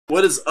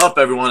What is up,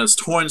 everyone? It's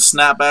Torn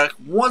Snapback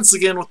once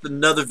again with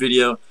another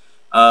video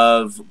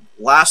of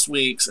last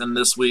week's and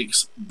this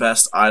week's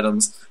best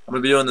items. I'm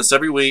gonna be doing this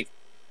every week.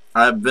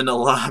 I've been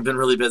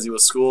really busy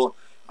with school.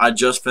 I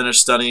just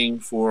finished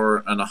studying for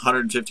an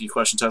 150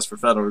 question test for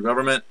federal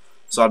government,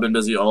 so I've been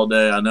busy all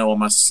day. I know on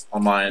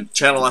my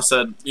channel I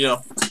said, you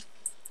know,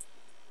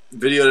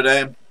 video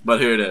today, but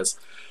here it is.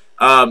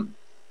 Probably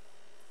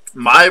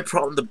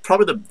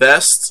the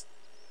best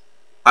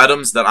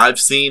items that I've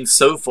seen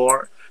so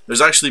far. There's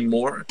actually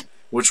more,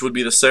 which would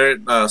be the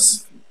Saradomin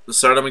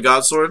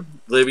Godsword,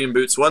 Glavian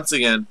Boots once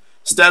again.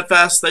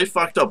 Steadfast, they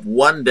fucked up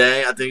one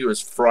day. I think it was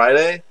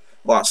Friday.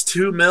 Lost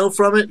 2 mil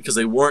from it because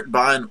they weren't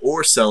buying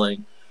or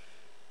selling.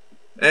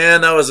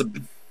 And that was a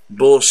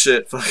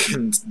bullshit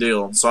fucking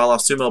deal. So I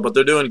lost 2 mil, but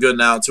they're doing good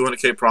now.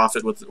 200k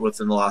profit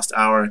within the last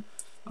hour.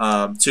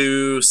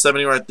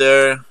 270 right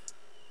there.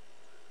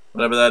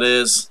 Whatever that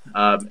is.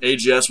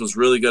 AGS was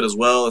really good as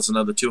well. It's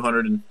another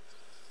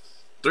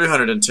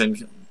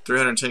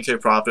 310k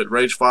profit.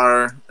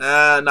 Ragefire,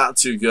 not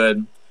too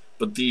good.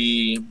 But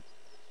the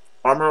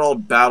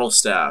Emerald Battle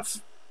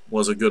Staff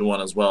was a good one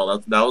as well.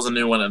 That was a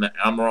new one. And the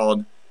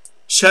Emerald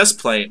Chest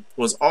Plate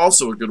was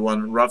also a good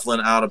one,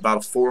 ruffling out about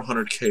a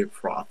 400k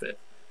profit.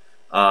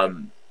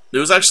 It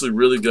was actually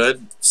really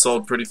good.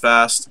 Sold pretty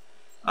fast.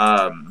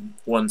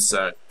 One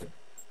sec.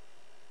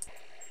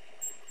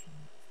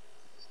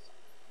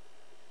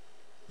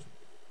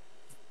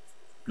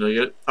 Really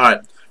good.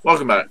 Alright,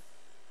 welcome back.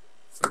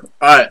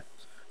 Alright.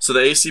 So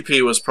the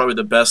ACP was probably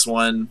the best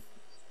one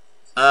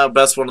of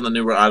the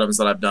newer items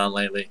that I've done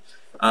lately.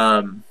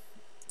 You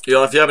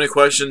know, if you have any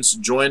questions,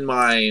 join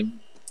my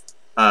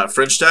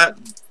French chat.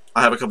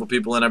 I have a couple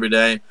people in every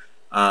day.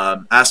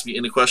 Ask me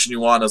any question you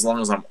want. As long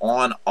as I'm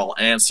on, I'll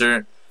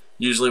answer.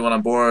 Usually when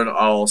I'm bored,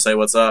 I'll say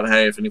what's up.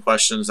 Hey, if any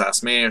questions,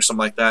 ask me or something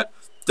like that.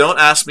 Don't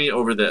ask me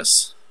over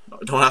this.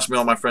 Don't ask me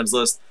on my friends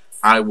list.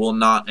 I will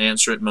not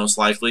answer it most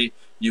likely.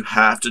 You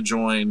have to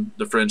join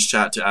the French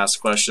chat to ask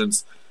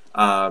questions.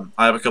 I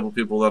have a couple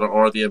people that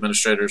are the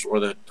administrators or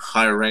the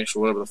higher ranks or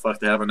whatever the fuck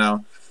they have it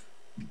now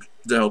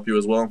to help you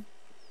as well.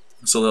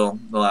 So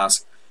they'll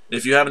ask.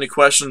 If you have any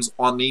questions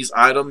on these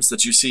items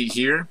that you see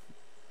here,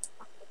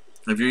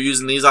 if you're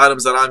using these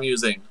items that I'm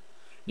using, and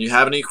you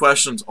have any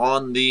questions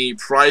on the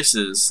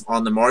prices,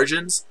 on the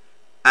margins,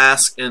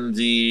 ask in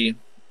the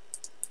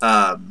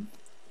the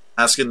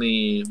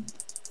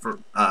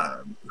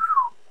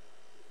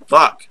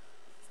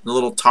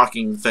little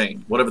talking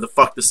thing, whatever the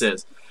fuck this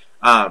is.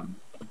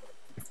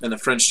 In the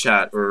French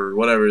chat or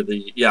whatever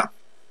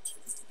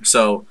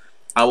so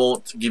I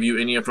won't give you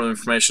any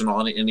information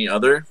on any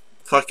other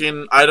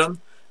fucking item.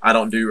 I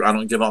don't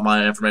give out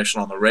my information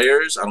on the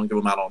rares. I don't give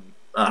them out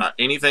on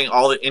anything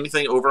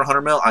over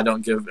 100 mil. I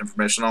don't give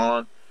information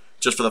on,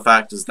 just for the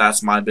fact is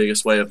that's my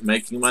biggest way of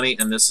making money,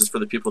 and this is for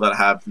the people that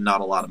have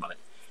not a lot of money.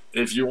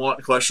 If you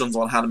want questions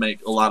on how to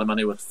make a lot of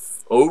money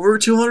with over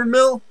 200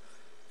 mil,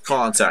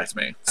 contact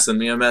me. Send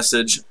me a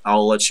message.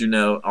 I'll let you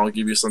know. I'll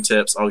give you some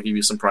tips. I'll give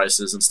you some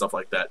prices and stuff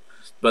like that.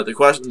 But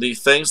the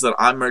things that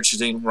I'm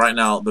merchanting right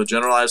now, the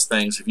generalized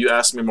things, if you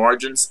ask me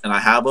margins and I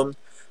have them,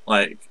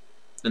 like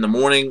in the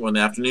morning or in the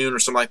afternoon or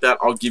something like that,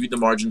 I'll give you the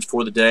margins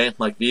for the day,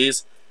 like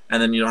these,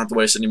 and then you don't have to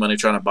waste any money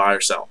trying to buy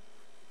or sell.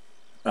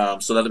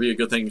 So that'll be a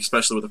good thing,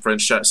 especially with the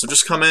French chat. So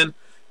just come in,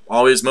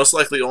 always most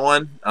likely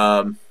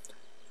on.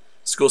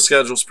 School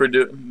schedule's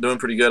doing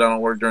pretty good. I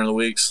don't work during the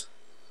weeks,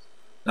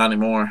 not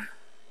anymore.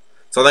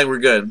 So I think we're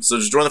good. So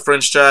just join the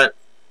French chat.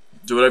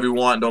 Do whatever you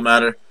want. Don't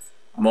matter.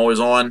 I'm always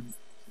on.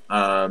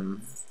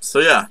 So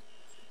yeah.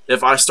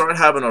 If I start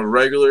having a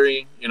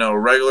regular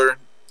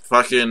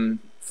fucking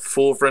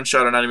full French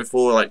chat, or not even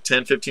full, or like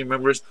 10, 15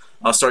 members,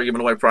 I'll start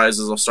giving away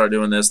prizes. I'll start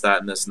doing this,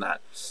 that, and this, and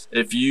that.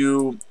 If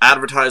you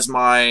advertise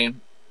my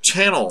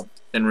channel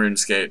in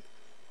Runescape,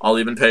 I'll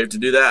even pay to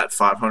do that.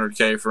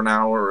 500k for an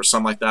hour or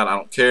something like that. I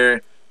don't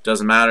care.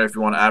 Doesn't matter. If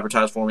you want to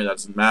advertise for me, that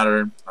doesn't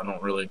matter. I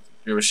don't really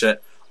give a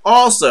shit.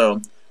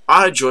 Also,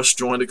 I just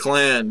joined a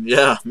clan.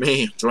 Yeah,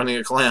 me joining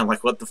a clan.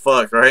 Like, what the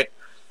fuck, right?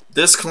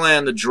 This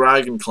clan, the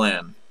Dragon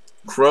Clan.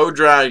 Crow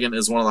Dragon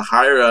is one of the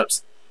higher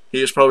ups.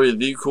 He is probably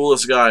the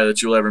coolest guy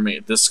that you'll ever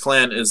meet. This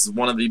clan is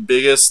one of the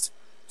biggest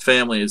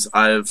families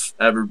I've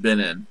ever been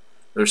in.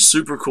 They're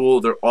super cool.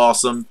 They're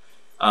awesome.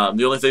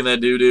 The only thing they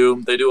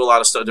do a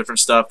lot of different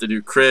stuff. They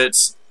do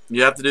crits.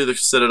 You have to do the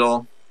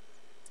Citadel.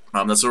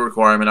 That's a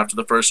requirement after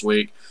the first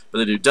week. But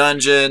they do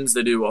dungeons.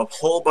 They do a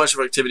whole bunch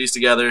of activities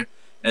together.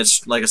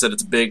 It's, like I said,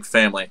 it's a big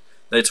family.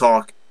 They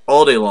talk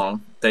all day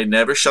long. They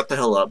never shut the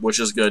hell up, which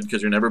is good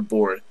because you're never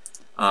bored.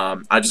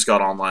 I just got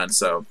online,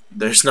 so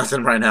there's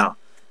nothing right now.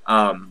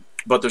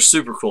 But they're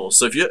super cool.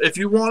 So if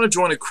you want to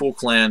join a cool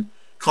clan,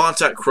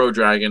 contact Crow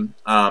Dragon.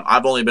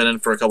 I've only been in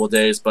for a couple of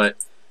days, but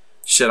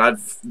shit,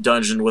 I've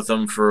dungeoned with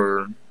them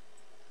for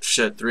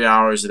 3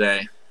 hours a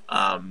day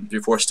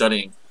before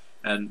studying.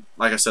 And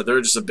like I said,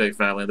 they're just a big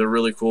family. They're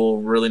really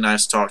cool, really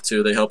nice to talk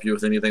to. They help you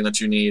with anything that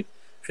you need.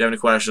 If you have any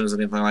questions,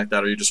 anything like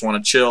that, or you just want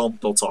to chill,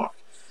 they'll talk.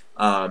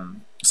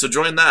 So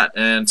join that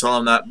and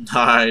tell them that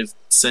I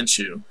sent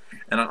you.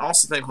 And I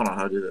also think, hold on,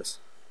 how to do this.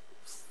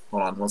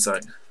 Hold on, one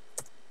sec.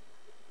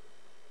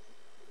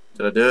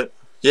 Did I do it?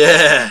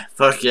 Yeah!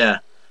 Fuck yeah.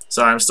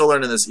 Sorry, I'm still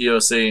learning this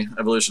EOC,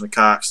 Evolution of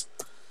Cox.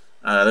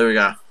 There we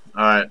go.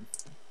 Alright.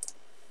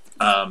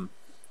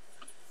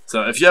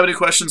 So if you have any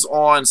questions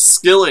on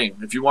skilling,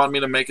 if you want me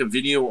to make a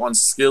video on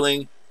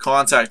skilling,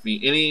 contact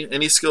me.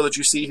 Any skill that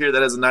you see here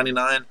that has a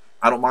 99,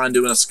 I don't mind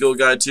doing a skill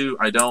guide too.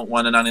 I don't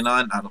want a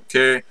 99. I don't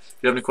care. If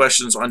you have any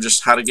questions on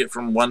just how to get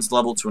from one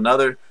level to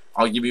another,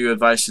 I'll give you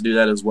advice to do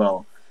that as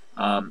well.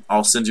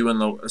 I'll send you in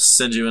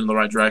the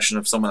right direction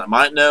of someone that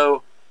might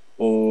know,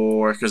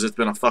 or because it's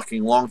been a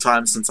fucking long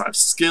time since I've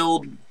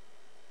skilled.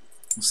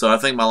 So I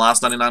think my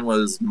last 99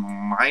 was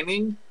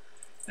mining,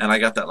 and I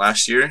got that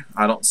last year.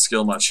 I don't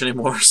skill much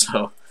anymore,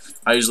 so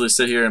I usually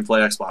sit here and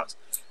play Xbox.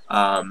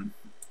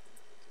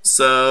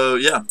 So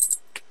yeah,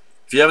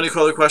 if you have any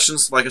other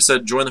questions, like I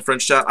said, join the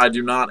French chat. I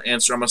do not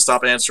answer. I'm gonna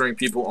stop answering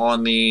people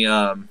on the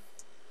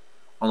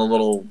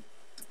little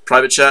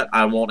private chat.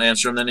 I won't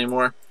answer them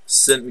anymore.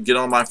 Get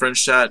on my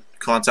French chat.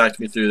 Contact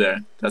me through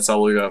there. That's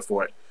how we go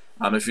for it.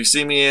 If you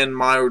see me in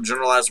my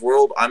generalized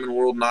world, I'm in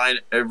World 9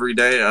 every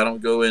day. I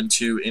don't go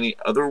into any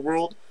other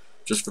world,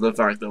 just for the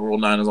fact that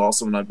World 9 is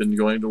awesome, and I've been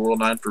going to World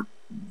 9 for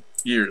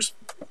years.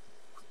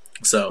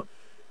 So,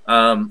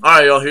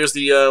 alright, y'all, here's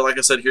the, like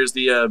I said, here's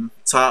the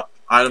top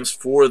items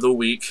for the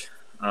week.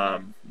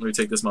 Let me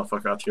take this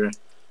motherfucker out here,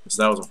 because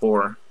that was a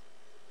horror.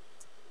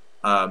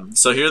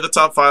 So here are the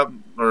top 5,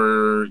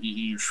 or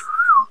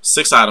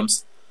 6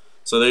 items.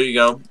 So there you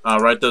go.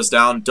 Write those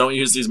down. Don't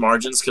use these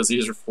margins because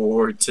these are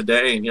for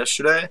today and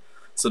yesterday.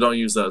 So don't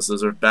use those.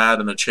 Those are bad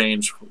and they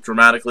change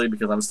dramatically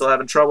because I'm still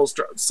having trouble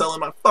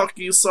selling my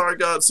fucking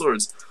Sargod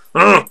swords.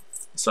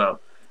 So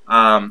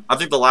I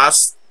think the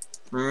last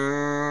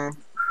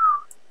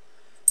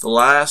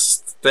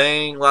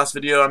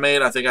video I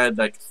made, I think I had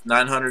like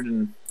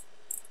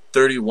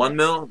 931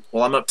 mil.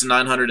 Well, I'm up to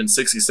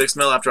 966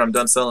 mil after I'm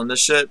done selling this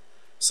shit.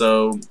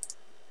 So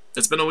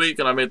it's been a week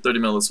and I made 30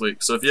 mil this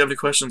week. So if you have any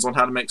questions on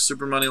how to make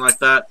super money like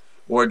that,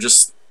 or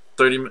just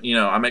 30, you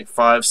know, I make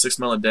 5-6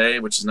 mil a day,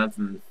 which is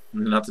nothing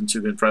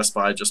to be impressed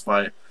by. Just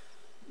by,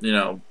 you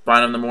know,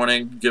 buying them in the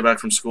morning, get back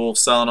from school,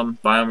 selling them,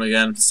 buy them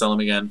again, sell them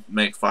again,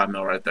 make 5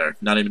 mil right there.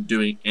 Not even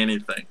doing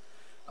anything.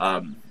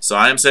 So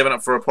I am saving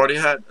up for a party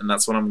hat, and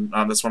that's what I'm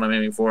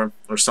aiming for,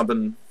 or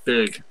something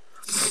big.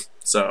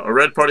 So a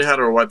red party hat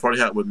or a white party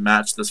hat would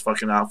match this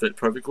fucking outfit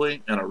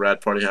perfectly, and a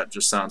red party hat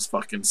just sounds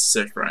fucking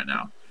sick right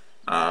now.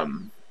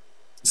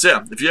 So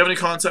yeah, if you have any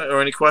contact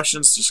or any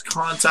questions, just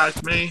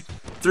contact me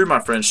through my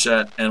French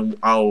chat, and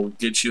I'll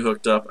get you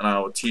hooked up, and I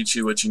will teach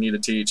you what you need to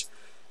teach.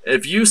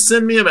 If you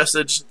send me a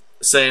message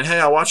saying, "Hey,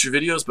 I watch your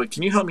videos, but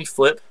can you help me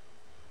flip?"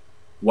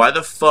 Why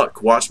the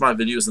fuck watch my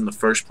videos in the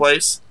first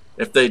place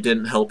if they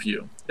didn't help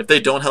you? If they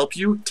don't help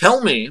you,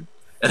 tell me,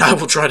 and I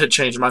will try to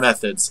change my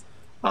methods.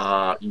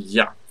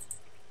 Yeah.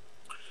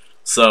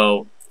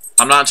 So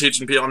I'm not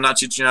teaching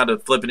you how to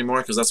flip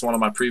anymore because that's one of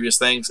my previous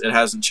things. It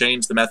hasn't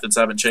changed. The methods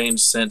haven't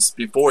changed since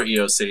before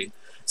EOC.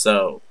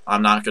 So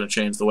I'm not going to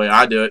change the way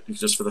I do it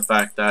just for the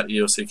fact that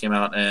EOC came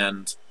out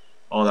and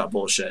all that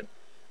bullshit.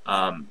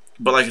 But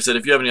like I said,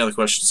 if you have any other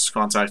questions, just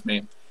contact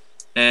me.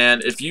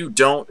 And if you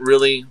send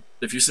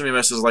me a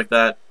message like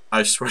that,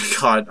 I swear to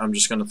God, I'm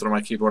just going to throw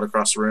my keyboard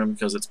across the room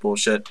because it's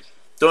bullshit.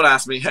 Don't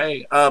ask me,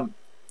 "Hey, I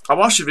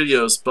watched your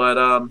videos, but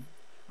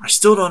I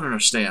still don't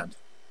understand."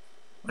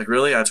 Like,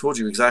 really? I told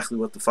you exactly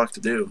what the fuck to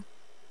do.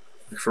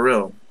 Like, for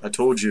real. I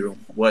told you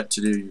what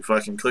to do. You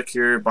fucking click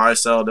here, buy,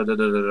 sell,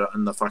 da-da-da-da-da,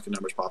 and the fucking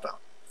numbers pop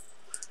out.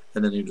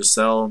 And then you just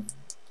sell.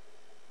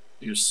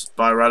 You just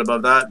buy right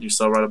above that. You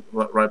sell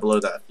right below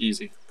that.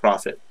 Easy.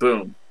 Profit.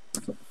 Boom.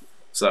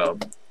 So,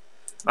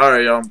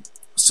 alright, y'all.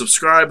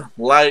 Subscribe,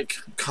 like,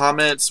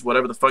 comment,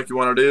 whatever the fuck you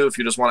want to do. If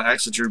you just want to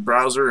exit your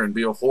browser and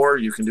be a whore,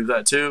 you can do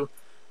that too.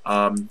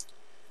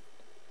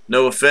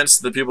 No offense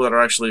to the people that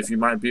are actually, if you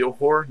might be a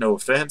whore, no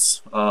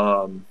offense.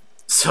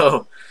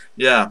 So,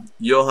 yeah,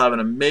 you'll have an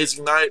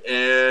amazing night,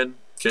 and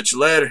catch you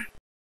later.